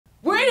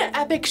an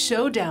epic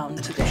showdown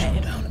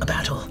today. A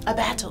battle. A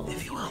battle.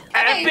 If you will.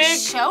 Epic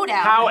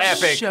showdown. How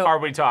epic are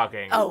we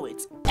talking? Oh,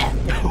 it's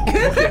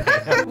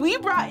epic. We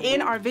brought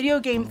in our video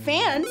game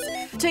fans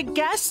to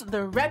guess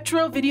the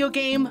retro video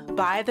game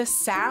by the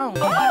sound.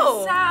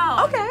 Oh,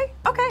 sound.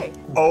 Okay.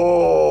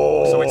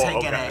 Oh. So we're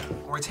taking it.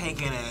 We're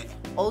taking it.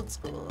 Old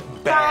school.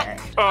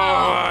 Back.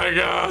 Oh my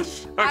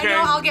gosh. Okay. I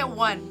know I'll get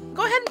one.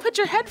 Go ahead and put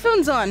your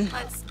headphones on.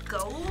 Let's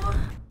go.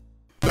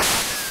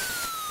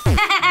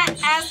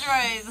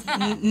 Asteroids.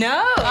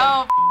 No.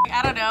 Oh,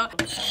 I don't know.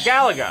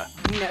 Galaga.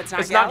 No, it's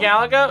not. It's not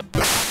Galaga?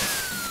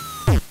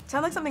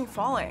 Sounds like something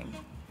falling.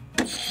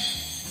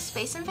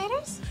 Space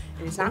Invaders?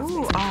 It is not.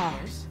 Ooh,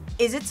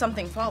 Is it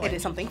something falling? It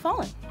is something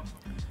falling.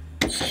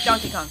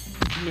 Donkey Kong.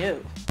 No.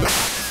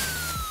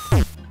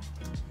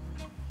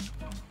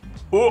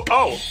 Ooh,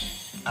 oh.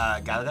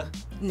 Galaga?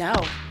 No.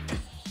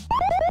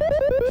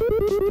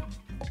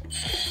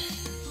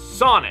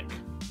 Sonic.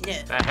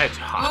 Yeah. The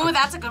Hedgehog. Ooh,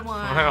 that's a good one.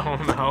 I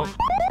don't know.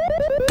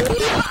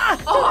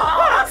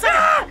 Oh, is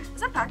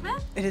that Pac-Man?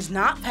 It is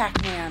not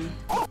Pac-Man.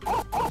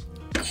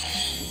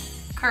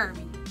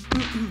 Kirby.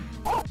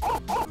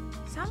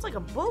 Sounds like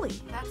a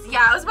bully.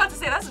 Yeah, I was about to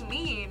say that's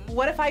mean.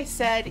 What if I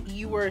said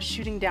you were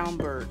shooting down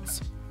birds?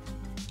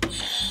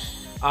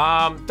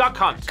 Duck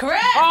Hunt.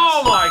 Correct.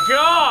 Oh my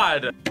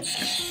god.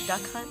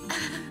 Duck Hunt?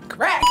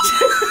 Correct.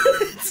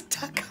 It's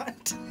Duck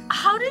Hunt.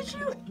 How did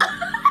you?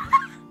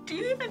 Do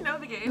you even know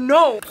the game?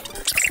 No.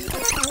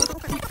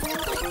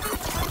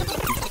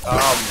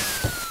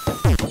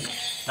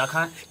 Duck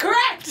Hunt?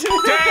 Correct.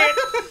 Dang it.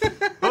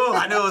 Oh,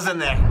 I knew it was in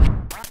there.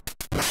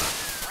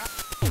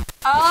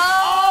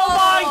 Oh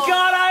my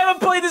god, I haven't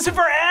played this in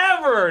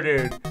forever,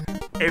 dude.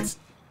 It's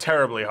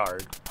terribly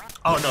hard.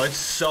 Oh no, it's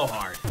so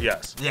hard.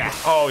 Yes. Yeah.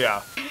 Oh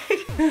yeah.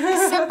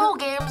 Simple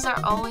games are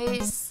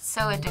always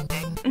so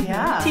addicting.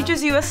 Yeah.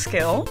 Teaches you a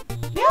skill.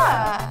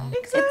 Yeah.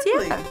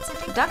 Exactly.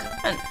 Duck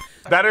Hunt.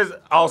 That is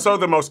also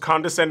the most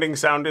condescending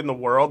sound in the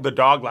world, the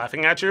dog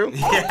laughing at you.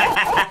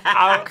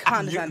 Yeah.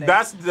 Condescending.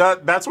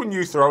 That's when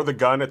you throw the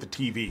gun at the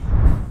TV.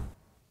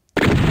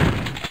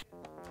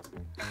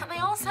 They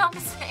all sound the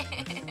same.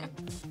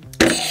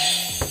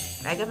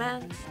 Mega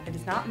Man. It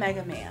is not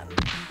Mega Man.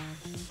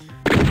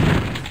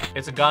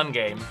 It's a gun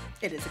game.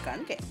 It is a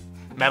gun game.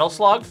 Metal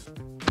Slug?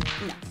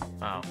 No.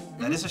 Oh.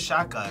 That is a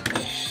shotgun.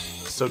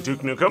 So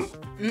Duke Nukem?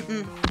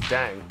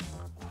 Dang.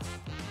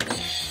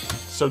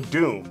 So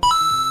Doom.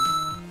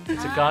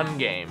 It's a gun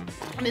game.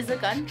 It is a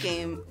gun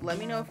game. Let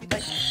me know if you'd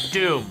like.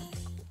 Doom.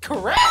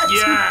 Correct.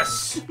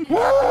 Yes!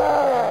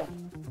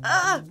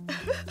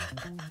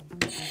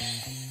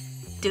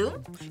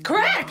 Doom?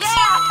 Correct.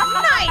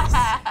 Nice.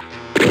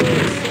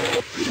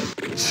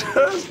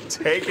 Just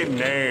taking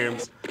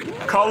names.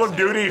 Call of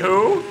Duty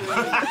who?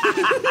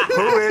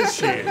 Who is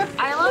she?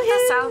 I love the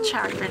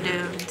soundtrack for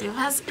Doom.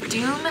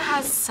 Doom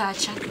has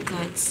such a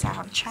good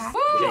soundtrack.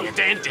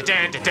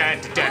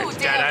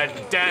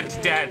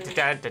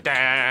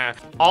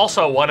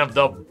 Also one of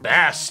the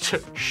best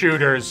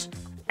shooters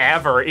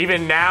ever,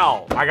 even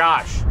now. My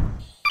gosh.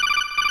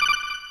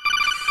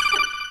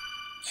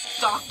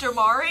 Dr.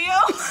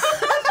 Mario?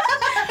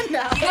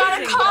 No. You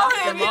gotta call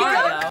him.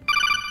 Mario.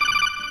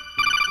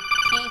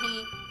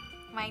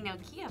 My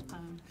Nokia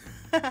phone.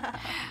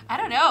 I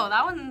don't know.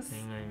 That one's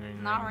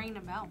not ringing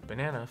a bell.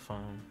 Banana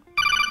phone.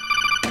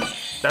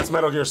 That's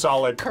Metal Gear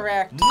Solid.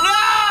 Correct. No!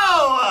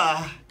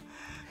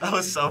 That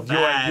was so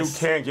fast. You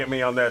can't get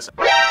me on this.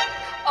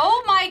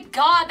 Oh my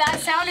god, that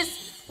sound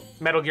is...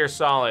 Metal Gear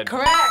Solid.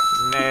 Correct.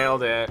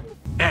 Nailed it.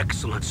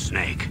 Excellent,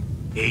 Snake.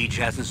 Age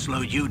hasn't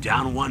slowed you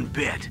down one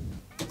bit.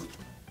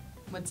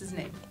 What's his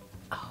name?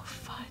 Oh,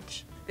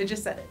 fudge. It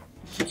just said it.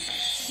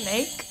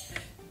 Snake.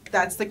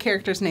 That's the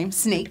character's name,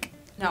 Snake.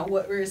 Now,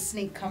 where does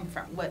Snake come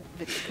from? What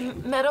video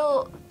game?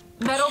 Metal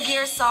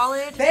Gear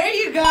Solid. There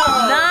you go.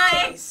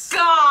 Nice.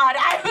 God,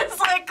 I was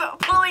like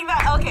pulling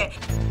that. Okay.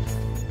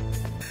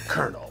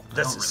 Colonel,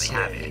 this is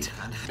really have it.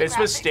 This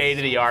was state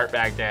of the art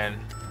back then.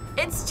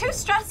 It's too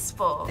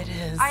stressful. It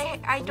is.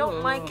 I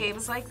don't like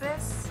games like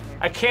this.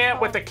 I can't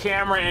with the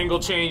camera angle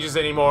changes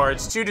anymore.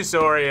 It's too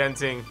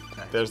disorienting.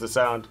 There's the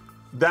sound.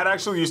 That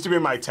actually used to be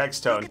my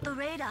text tone. The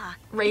radar.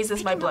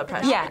 Raises my blood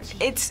pressure. Yeah,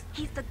 it's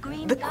He's the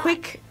green the guy.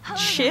 quick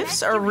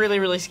shifts are really,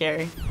 really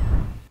scary.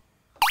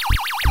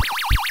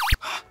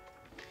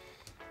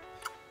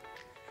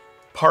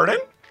 Pardon?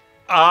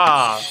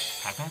 Ah.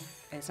 Pac-Man?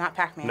 It's not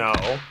Pac-Man. No.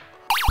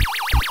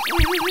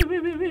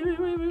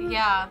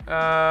 Yeah.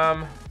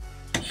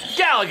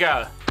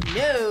 Galaga.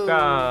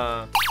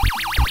 No.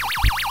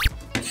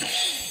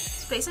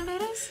 Space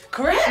Invaders?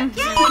 Correct.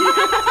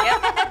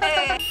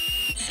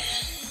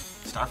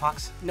 Star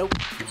Fox? Nope.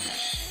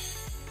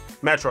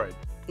 Metroid.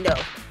 No.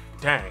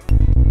 Dang.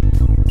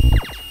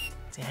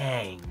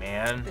 Dang,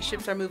 man. The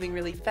ships are moving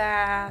really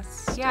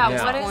fast. Yeah,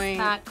 Yeah. what is Point,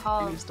 that And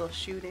called? you're still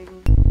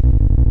shooting.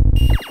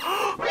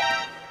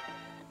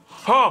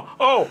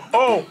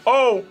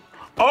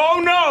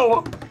 Oh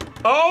no!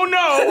 Oh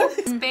no!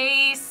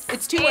 Space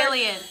It's two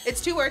Alien. words.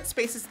 It's 2 words.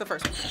 Space is the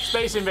first one.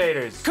 Space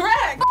Invaders.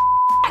 Correct.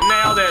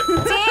 nailed it.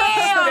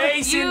 Damn!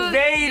 Space You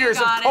Invaders,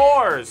 of got it.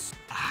 course.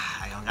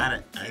 I don't got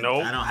it.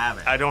 Nope. I don't have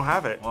it. I don't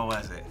have it. What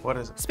was it? What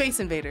is it? Space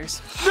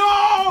Invaders.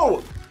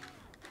 No!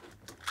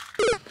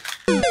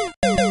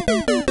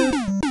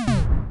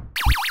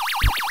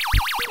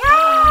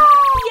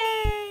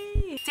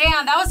 Yay!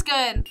 Damn, that was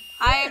good.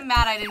 I'm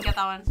mad I didn't get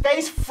that one.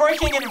 Space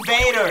freaking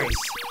Invaders.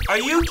 Are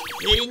you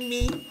kidding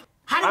me?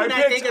 How did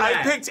I think of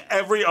that? I picked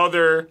every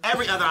other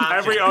option.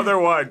 every other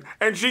one,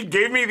 and she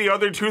gave me the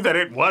other two that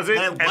it wasn't,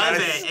 and I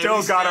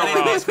still got it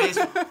wrong. Space.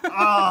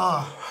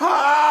 Oh.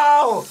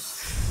 How?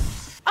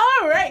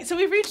 All right, so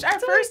we've reached our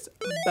first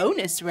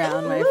bonus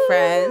round, my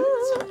friends.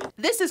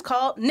 This is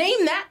called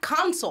Name That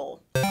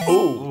Console.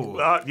 Ooh.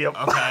 Yep.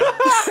 Okay.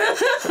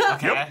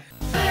 Okay.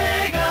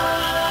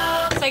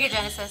 Sega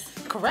Genesis.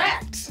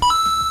 Correct.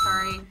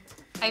 Sorry.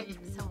 I'm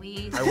so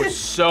weak. I was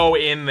so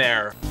in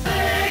there.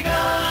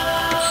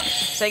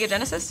 Sega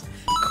Genesis?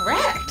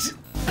 Correct.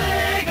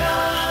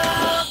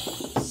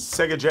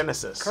 Sega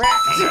Genesis. Correct.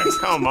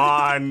 Come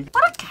on.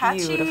 What a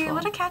catchy, Beautiful.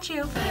 what a catchy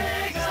opening.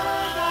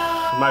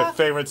 My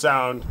favorite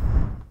sound.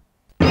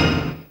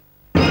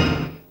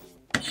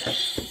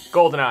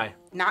 GoldenEye.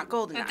 Not It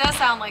GoldenEye. does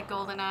sound like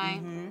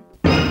GoldenEye.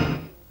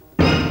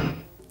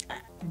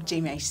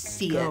 Jamie, I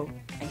see Go. it.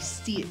 I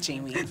see it,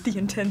 Jamie. The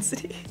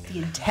intensity. The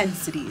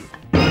intensity.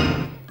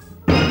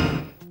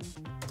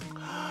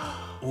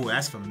 Ooh,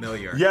 that's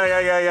familiar.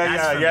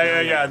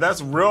 Yeah.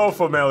 That's real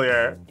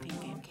familiar.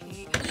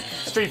 Okay.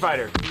 Street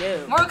Fighter.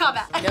 No. Mortal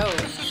Kombat. No.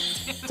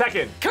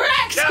 Tekken.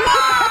 Correct.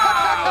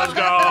 Ah, let's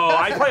go.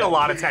 I played a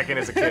lot of Tekken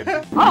as a kid.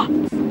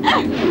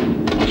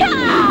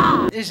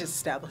 It's just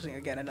establishing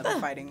again another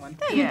fighting one.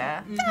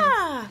 Yeah.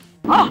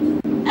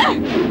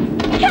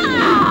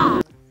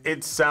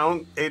 It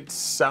sounds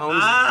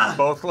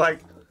both like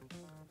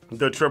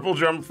the triple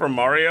jump from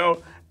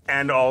Mario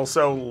and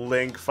also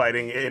Link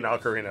fighting in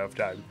Ocarina of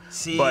Time.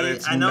 See, but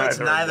it's I know it's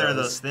neither of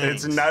those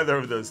things. It's neither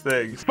of those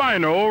things.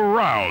 Final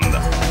round.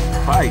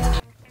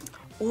 Fight.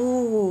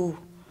 Ooh.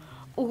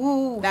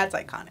 Ooh. That's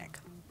iconic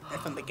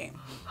from the game.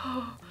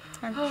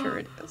 I'm sure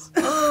it is.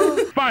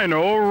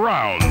 Final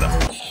round.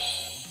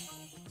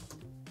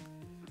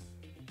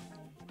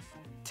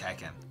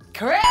 Tekken.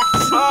 Correct.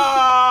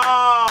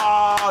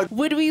 Oh!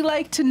 Would we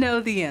like to know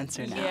the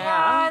answer now?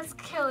 Yeah, it's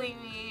killing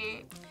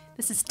me.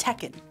 This is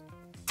Tekken.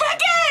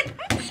 Tekken!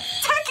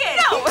 Tekken!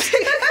 No! What?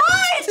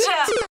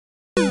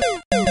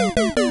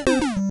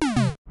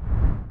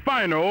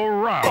 Final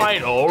round.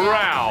 Final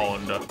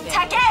round.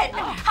 Tekken!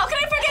 How can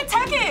I forget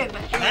Tekken?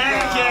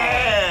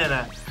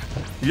 Tekken!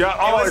 Yeah.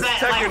 Oh, It was it's that,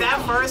 Tekken like that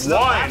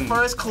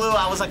first clue,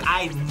 I was like,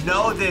 I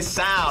know this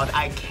sound.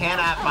 I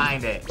cannot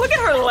find it. Look at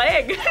her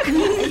leg.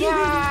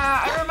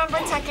 Yeah, I remember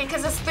Tekken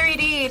because it's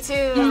 3D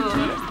too.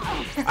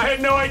 I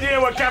had no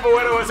idea what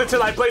capoeira was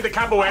until I played the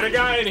capoeira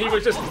guy, and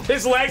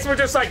his legs were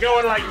just like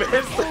going like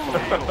this.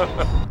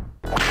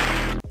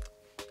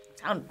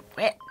 Sound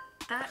wet.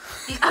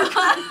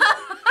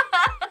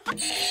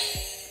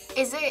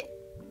 Is it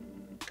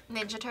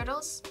Ninja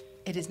Turtles?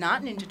 It is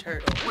not Ninja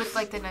Turtle. With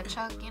like the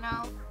nunchuck, you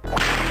know?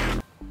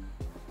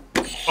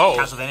 Oh.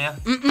 Castlevania?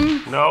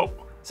 No.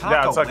 Sound Yeah,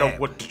 like it's a like a whip.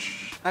 what?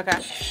 Okay.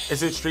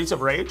 Is it Streets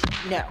of Rage?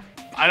 No.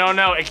 I don't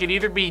know. It could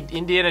either be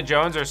Indiana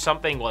Jones or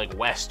something like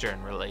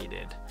Western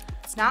related.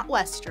 It's not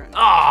Western.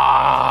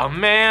 Aw,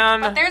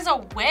 man. But there's a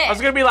whip. I was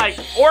gonna be like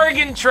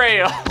Oregon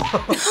Trail.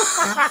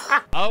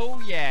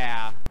 Oh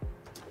yeah.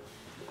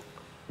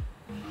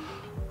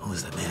 Who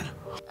is that man?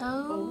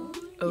 Oh.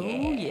 Oh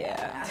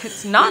yeah.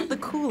 It's not the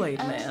Kool-Aid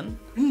Man.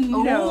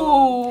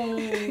 No.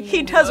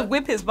 He does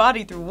whip his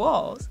body through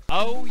walls.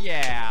 Oh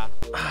yeah.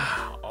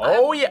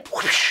 Oh yeah.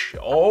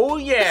 Oh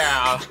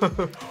yeah.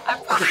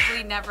 I've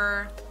probably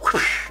never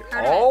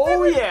heard of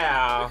Oh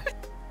yeah.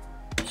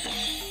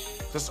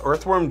 Is this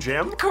Earthworm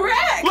Jim?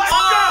 Correct. Let's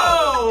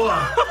go!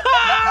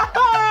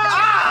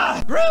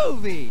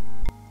 Groovy. it.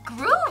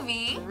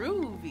 Groovy?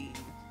 Groovy.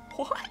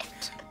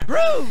 What?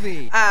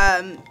 Groovy.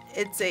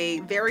 It's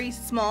a very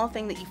small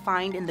thing that you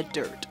find in the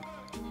dirt.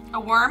 A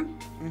worm?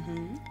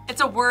 Mm-hmm.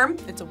 It's a worm?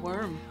 It's a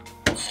worm.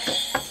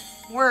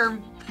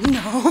 Worm.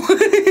 No.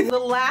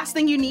 The last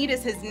thing you need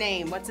is his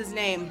name. What's his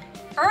name?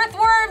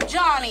 Earthworm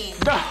Johnny.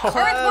 No.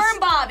 Earthworm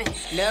Bobby.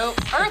 Nope.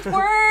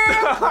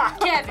 Earthworm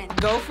Kevin.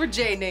 Go for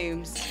J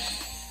names.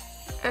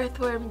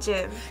 Earthworm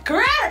Jim.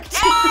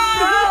 Correct.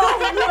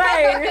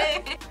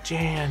 Right.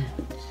 Jan.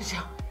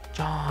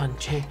 John.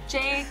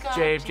 Jacob.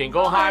 James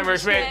Jingleheimer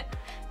Schmidt.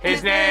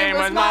 His name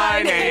was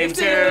my name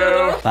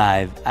too.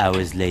 5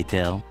 hours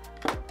later.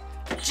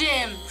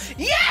 Jim.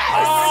 Yes.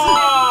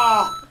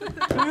 Oh,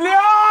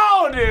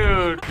 no,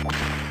 dude.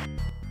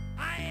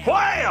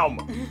 Wham!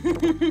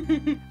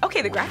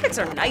 Okay, the graphics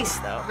are nice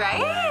though.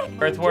 Right?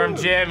 Earthworm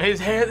Jim. His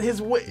hair,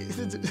 his way.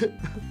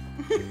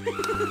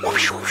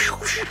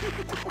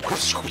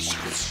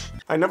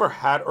 I never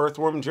had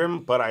Earthworm Jim,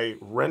 but I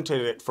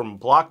rented it from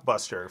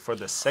Blockbuster for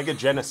the Sega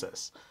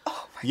Genesis.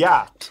 Oh my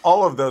God.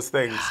 All of those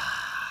things.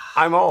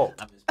 I'm old.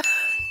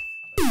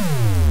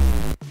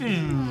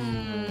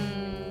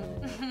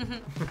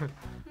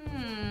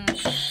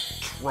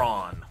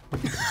 Tron.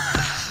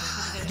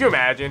 you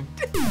imagine?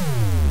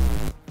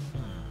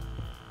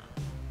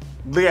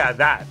 Yeah,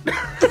 that.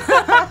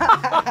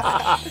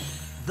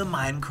 The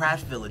Minecraft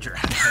villager.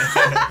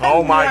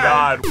 Oh my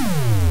god.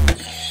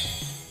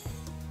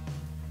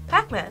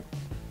 Pac-Man.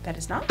 That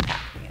is not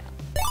Pac-Man.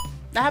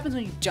 That happens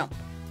when you jump.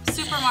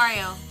 Super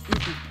Mario.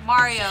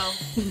 Mario.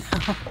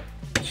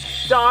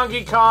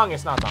 Donkey Kong.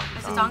 It's not Donkey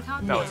Is Kong. it Donkey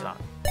Kong? No, it's not.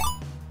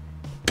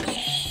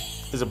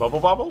 Is it Bubble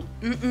Bobble?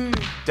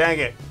 Dang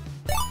it.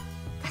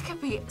 That could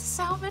be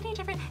so many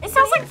different. It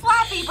sounds like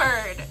Flappy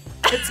Bird.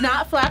 It's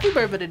not Flappy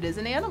Bird, but it is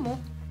an animal.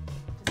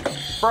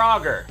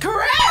 Frogger.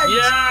 Correct!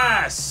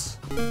 Yes!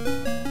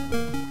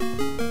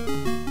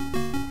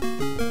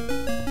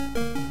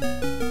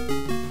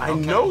 I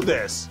know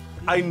this.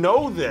 I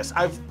know this.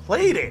 I've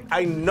played it.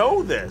 I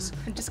know this.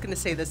 I'm just gonna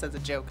say this as a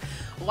joke.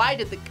 Why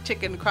did the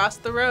chicken cross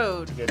the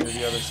road? Get to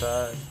the other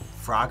side.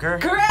 Frogger?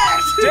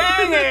 Correct!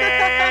 Dang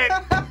it!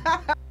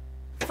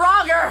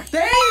 Frogger.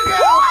 There you go!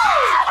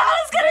 I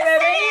was gonna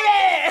say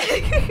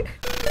it.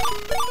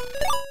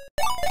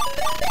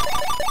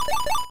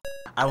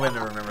 I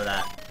wouldn't remember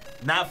that.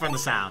 Not from the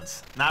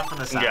sounds. Not from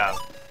the sounds. Yeah.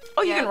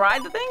 Oh, you can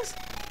ride the things?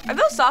 Are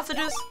those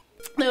sausages?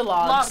 They're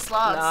logs.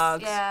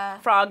 Logs. Yeah.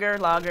 Frogger,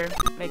 logger.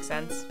 Makes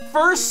sense.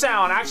 First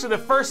sound. Actually,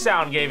 the first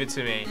sound gave it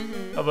to me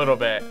a little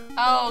bit.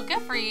 Oh,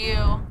 good for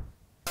you.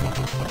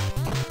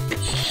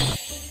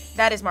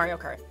 That is Mario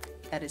Kart.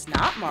 That is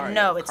not Mario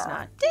No, it's Kart.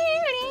 not.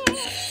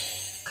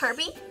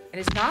 Kirby? It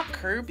is not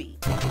Kirby.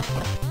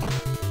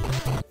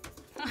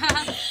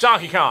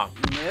 Donkey Kong.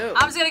 No.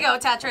 I'm just gonna go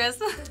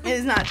Tetris. It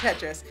is not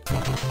Tetris.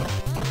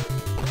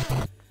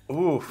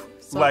 Oof.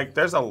 Like,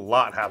 there's a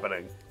lot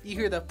happening. You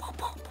hear the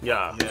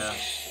Yeah. Yeah.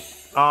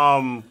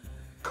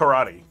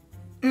 Karate.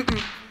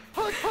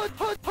 How do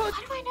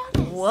I know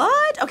this?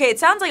 What? Okay, it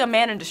sounds like a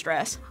man in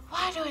distress.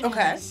 Why do I know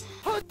Okay. this?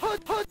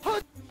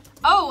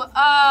 Oh,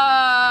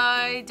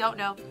 I don't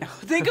know.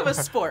 Think of a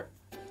sport.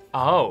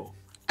 Oh.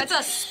 It's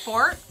a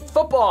sport?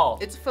 Football.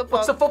 It's football.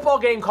 What's the football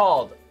game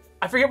called?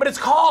 I forget what it's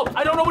called.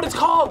 I don't know what it's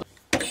called.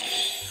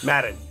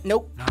 Madden.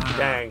 Nope.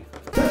 Dang.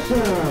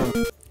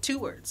 2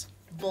 words.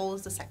 Bowl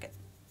is the second.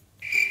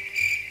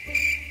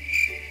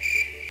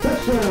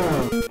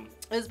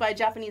 It was by a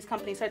Japanese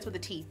company. Starts with a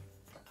T.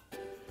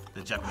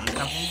 The Japanese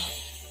company?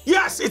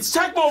 Yes, it's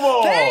Tecmo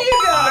Bowl. There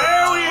you go.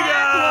 There we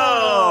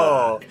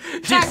go.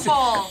 Tech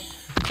Bowl.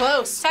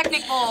 Close.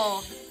 Technic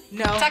Bowl.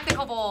 No.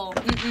 Technical Bowl.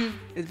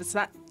 It's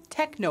not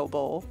Techno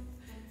Bowl.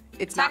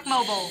 It's not.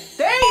 Tecmo Bowl.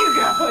 There you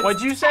go.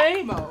 What'd you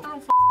say?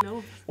 Tecmo.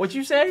 No. What'd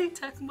you say?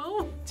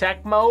 Tecmo?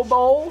 Tecmo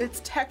Bowl?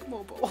 It's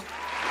Tecmo Bowl.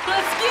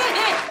 Let's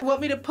get it! Want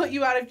me to put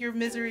you out of your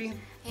misery?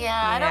 Yeah,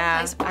 I don't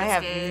play sports I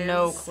have games.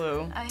 no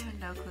clue. I have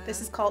no clue.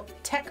 This is called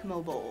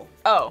Tecmo Bowl.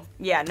 Oh,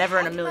 yeah, never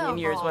in a million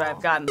years would I've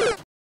gotten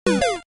that.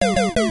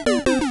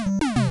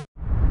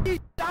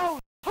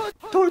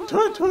 Toot,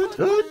 toot, toot,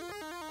 toot.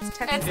 It's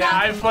Tecmo. It's Yeah,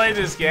 not. I've played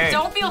this game.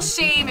 Don't feel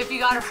shame if you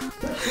got it. We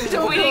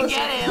feel didn't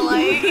get it.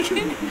 Like.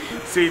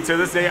 See, to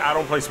this day, I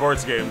don't play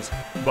sports games,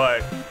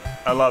 but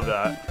I love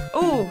that. Ooh,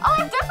 Oh,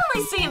 I've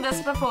definitely seen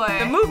this before.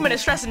 the movement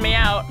is stressing me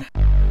out.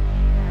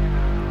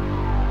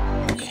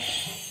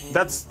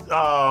 That's,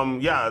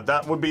 yeah,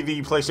 that would be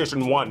the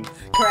PlayStation 1.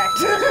 Correct.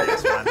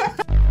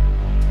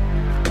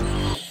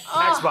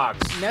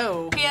 Xbox.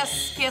 No.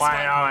 PS1.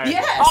 Why?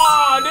 Yes.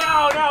 Oh,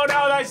 no,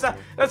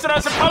 that's what I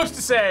was supposed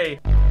to say.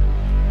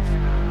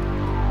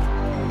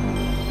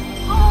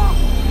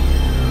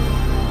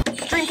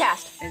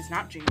 Dreamcast. It's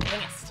not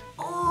Dreamcast.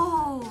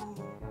 Oh.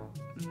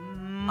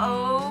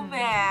 Oh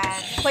man.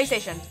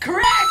 PlayStation.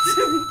 Correct.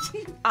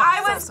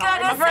 I was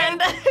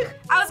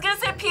gonna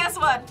say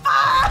PS1.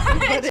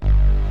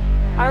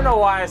 I don't know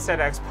why I said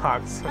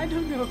Xbox. I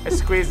don't know. I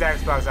squeezed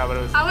Xbox out, but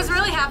it was. I was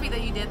really happy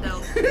that you did though.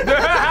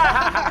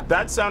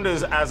 That sound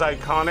is as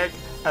iconic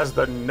as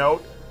the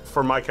note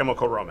for My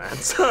Chemical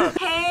Romance.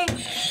 Hey,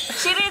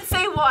 she didn't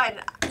say 1.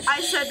 I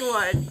said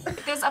 1.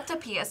 It goes up to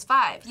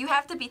PS5. You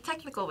have to be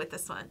technical with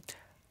this one.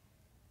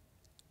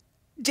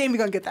 Jaime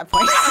gonna get that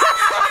point.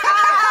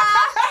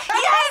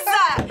 Yes!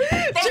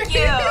 Thank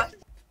you.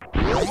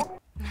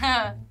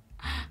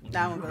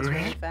 That one goes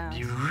really fast.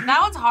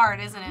 That one's hard,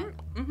 isn't it?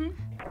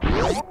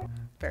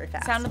 Very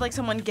fast. Sounded like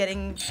someone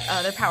getting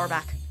their power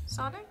back.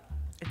 Sonic?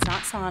 It's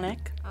not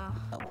Sonic.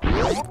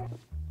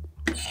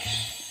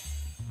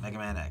 Mega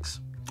Man X.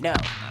 No.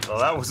 Well,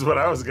 that was what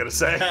I was gonna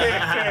say.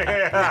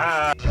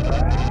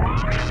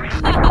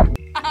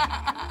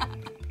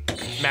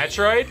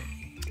 Metroid?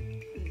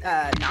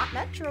 Not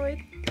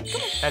Metroid.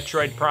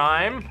 Metroid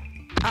Prime?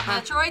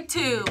 Metroid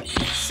 2.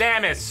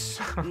 Samus?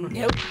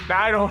 Nope.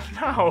 I don't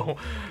know.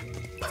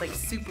 It's like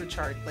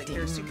supercharged. Like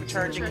they're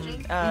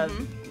supercharging.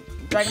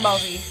 Dragon Ball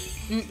Z.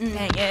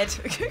 Dang it.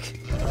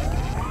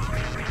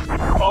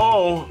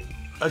 Oh,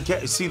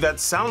 again, see, that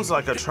sounds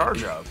like a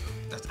charge up.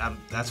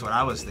 That's what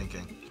I was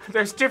thinking.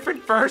 There's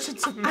different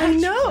versions of Metroid. I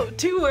know.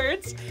 2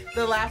 words.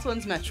 The last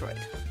one's Metroid.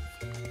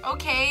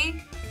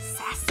 Okay.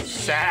 Sassy.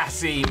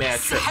 Sassy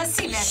Metroid.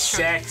 Sassy Metroid.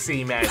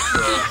 Sexy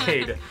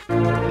Metroid.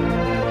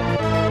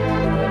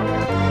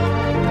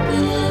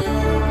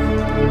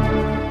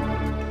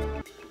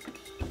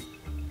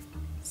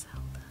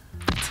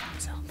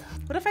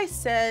 What if I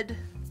said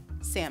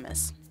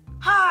Samus?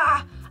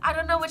 Ha! I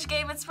don't know which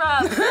game it's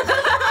from.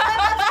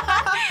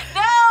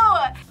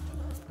 No!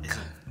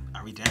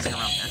 Are we dancing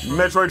around Metroid?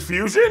 Metroid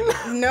Fusion?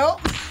 Nope.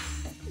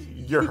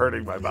 You're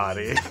hurting my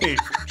body.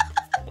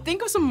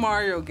 Think of some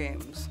Mario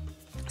games.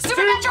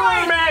 Super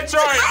Metroid!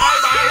 Metroid!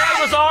 My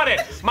hand was on it!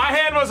 My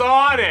hand was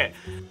on it!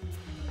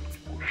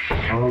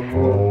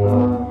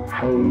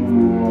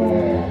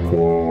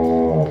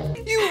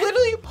 You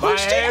literally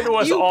pushed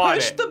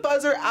pushed the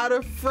buzzer out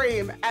of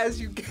frame as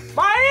you.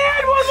 My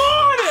hand was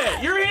on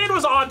it! Your hand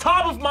was on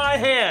top of my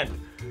hand.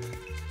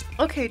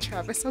 Okay,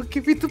 Travis, I'll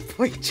give you the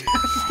point,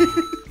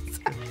 Travis.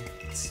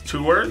 It's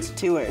 2 words?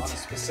 2 words.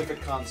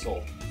 Specific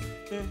console.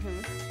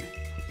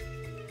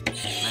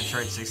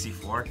 Metroid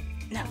 64?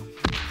 No.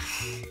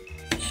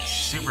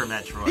 Super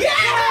Metroid.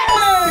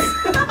 Yes!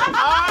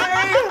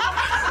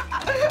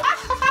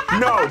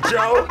 No,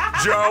 Joe.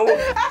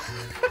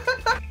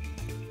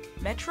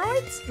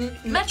 Metroids?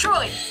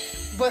 Metroid.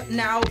 But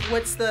now,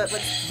 what's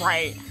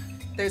Right.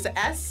 There's an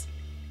S,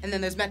 and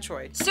then there's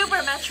Metroid. Super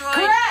Metroid.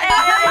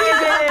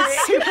 Correct!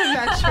 Super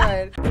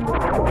Metroid.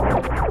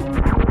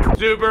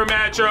 Super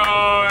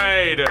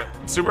Metroid!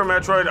 Super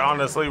Metroid,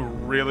 honestly,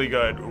 really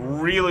good.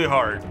 Really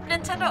hard.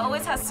 Nintendo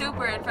always has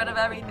super in front of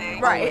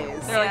everything. Right.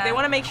 Always. They're like, they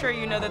want to make sure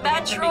you know that the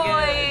game's gonna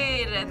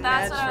be Metroid.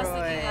 That's what I was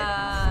thinking of.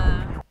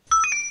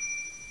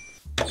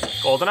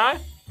 GoldenEye?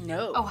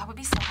 No. Oh, I would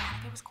be so mad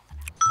if it was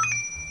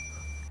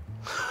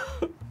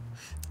GoldenEye.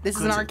 This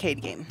is an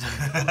arcade game.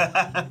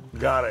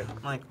 Got it.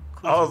 Like,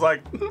 I was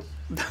like,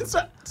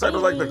 that sounded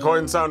like the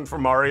coin sound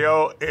from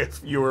Mario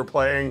if you were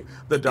playing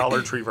the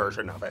Dollar Tree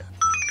version of it.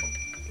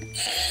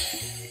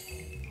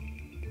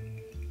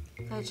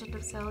 Legend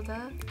of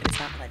Zelda. It's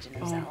not Legend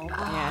of Zelda.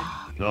 Yeah.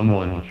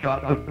 Someone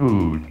shot the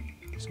food.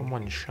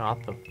 Someone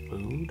shot the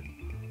food?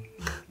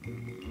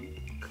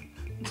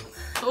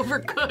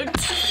 Overcooked.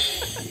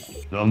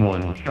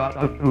 Someone shot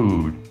the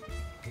food.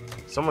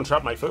 Someone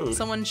shot my food.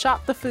 Someone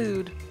shot the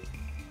food.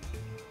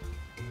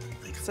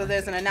 So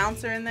there's an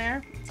announcer in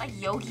there. It's like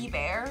Yogi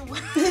Bear.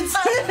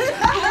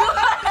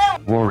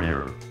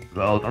 Warrior,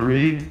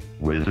 Valkyrie,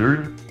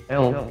 Wizard,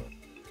 Elf.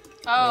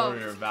 Oh.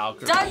 Warrior,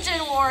 Valkyrie.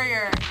 Dungeon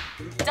Warrior.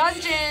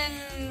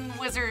 Dungeon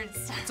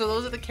Wizards. So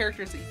those are the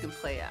characters that you can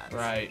play as.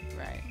 Right.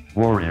 Right.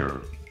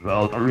 Warrior,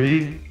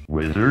 Valkyrie,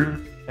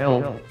 Wizard,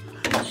 Elf.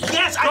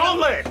 yes,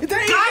 Gauntlet!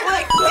 There you go.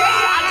 Gauntlet!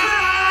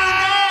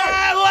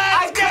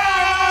 Let's go!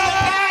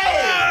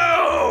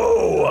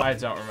 I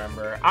don't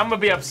remember. I'm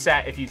gonna be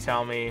upset if you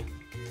tell me,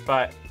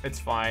 but it's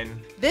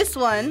fine. This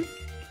one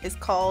is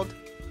called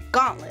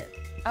Gauntlet.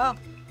 Oh.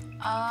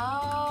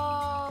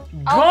 Oh.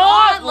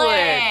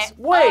 Gauntlet!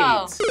 Wait.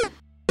 Oh.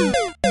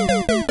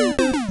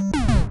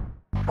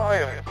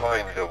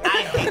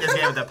 I hate this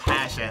game with a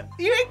passion.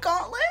 You hate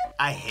Gauntlet?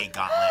 I hate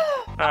Gauntlet.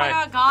 All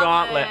right, God,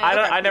 Gauntlet.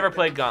 I never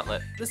played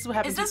Gauntlet. This is what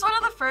happens. Is this one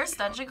of the first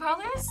dungeon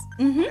crawlers?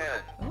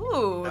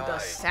 Ooh, the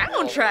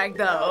soundtrack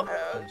though.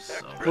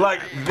 Like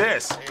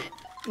this.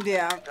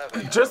 Yeah.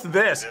 Just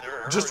this.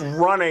 Just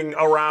running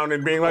around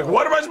and being like,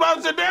 what am I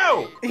supposed to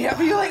do? Yeah,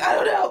 but you're like, I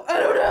don't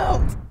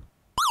know.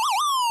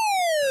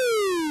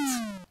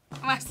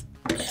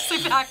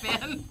 Sleep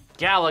Pac-Man.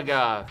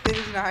 Galaga. It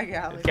is not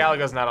Galaga.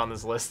 Galaga's not on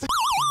this list.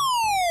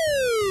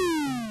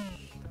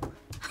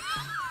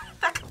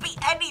 That could be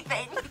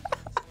anything.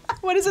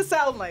 What does it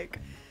sound like?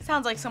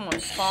 Sounds like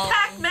someone's falling.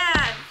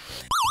 Pac-Man.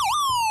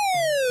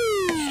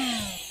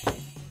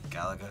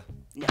 Galaga?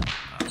 No.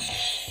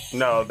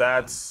 No,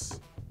 that's...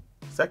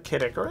 Is that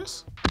Kid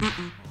Icarus?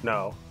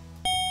 No.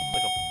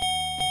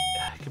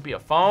 It could be a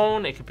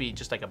phone. It could be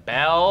just like a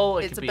bell.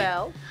 It It's could a be...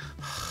 bell.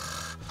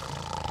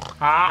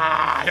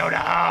 I don't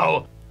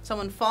know.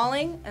 Someone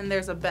falling, and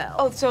there's a bell.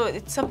 Oh, so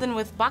it's something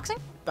with boxing?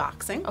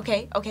 Boxing.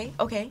 Okay.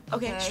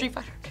 Street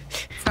Fighter.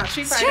 It's not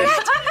Street Fighter.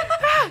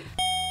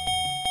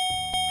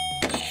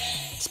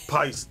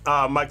 It's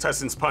Mike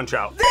Tyson's Punch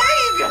Out.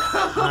 There you go.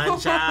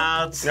 Punch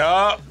Out.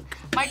 Yup.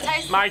 Mike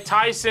Tyson. Mike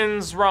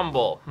Tyson's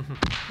Rumble.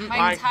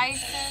 Mike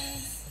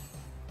Tyson's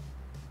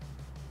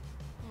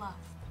love.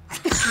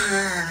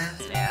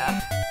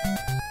 Yeah.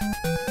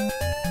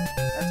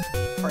 That's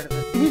part of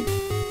it.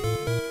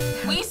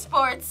 Wii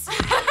Sports.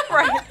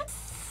 Right.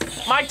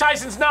 Mike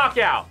Tyson's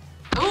Knockout.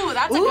 Ooh,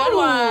 that's a good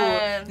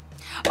one.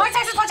 Mike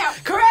Tyson's Punch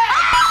Out. Correct.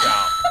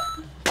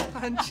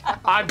 Punch.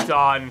 I'm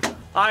done.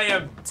 I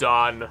am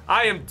done.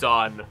 I am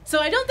done. So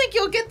I don't think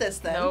you'll get this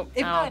then. Nope,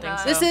 I don't think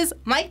so. This is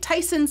Mike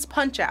Tyson's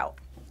Punch Out.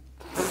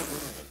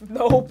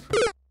 Nope.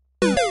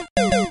 Look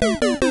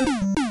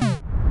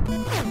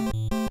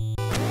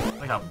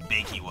how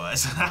big he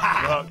was.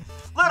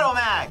 Little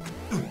Mac.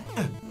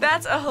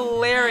 That's a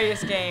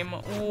hilarious game.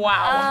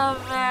 Wow. Oh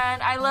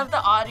man, I love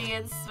the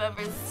audience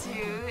members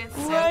too. It's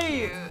so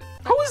cute.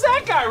 Who was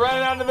that guy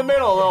running out in the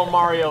middle, little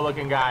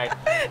Mario-looking guy?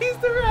 He's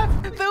the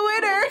ref. The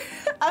winner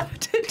of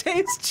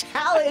today's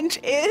challenge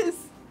is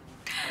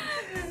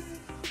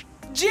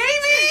Jaime.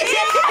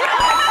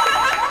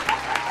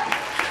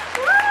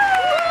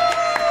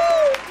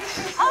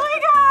 Oh my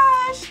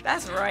gosh.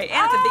 That's right.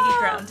 And it's a biggie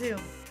crown too.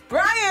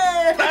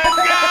 Brian. Let's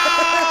go!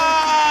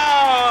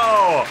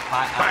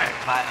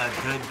 a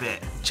good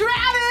bit. Travis!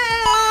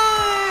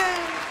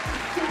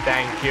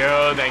 Thank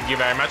you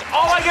very much.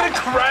 Oh, I get a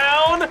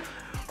crown?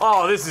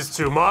 Oh, this is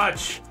too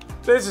much.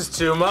 This is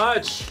too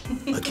much.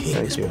 A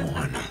king is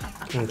born.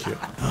 Thank you.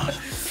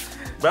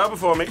 Bow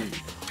before me.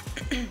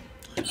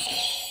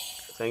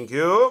 Thank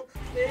you.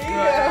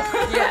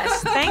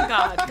 Yes, thank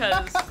God,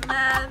 because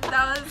Man,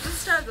 that was a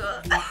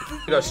struggle.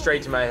 Go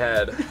straight to my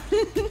head.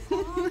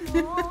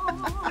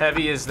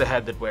 Heavy is the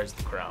head that wears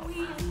the crown.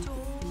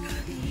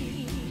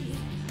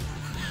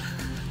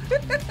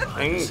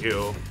 Thank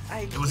you.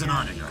 It was an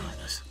honor, Your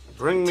Highness.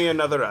 Bring me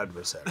another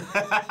adversary.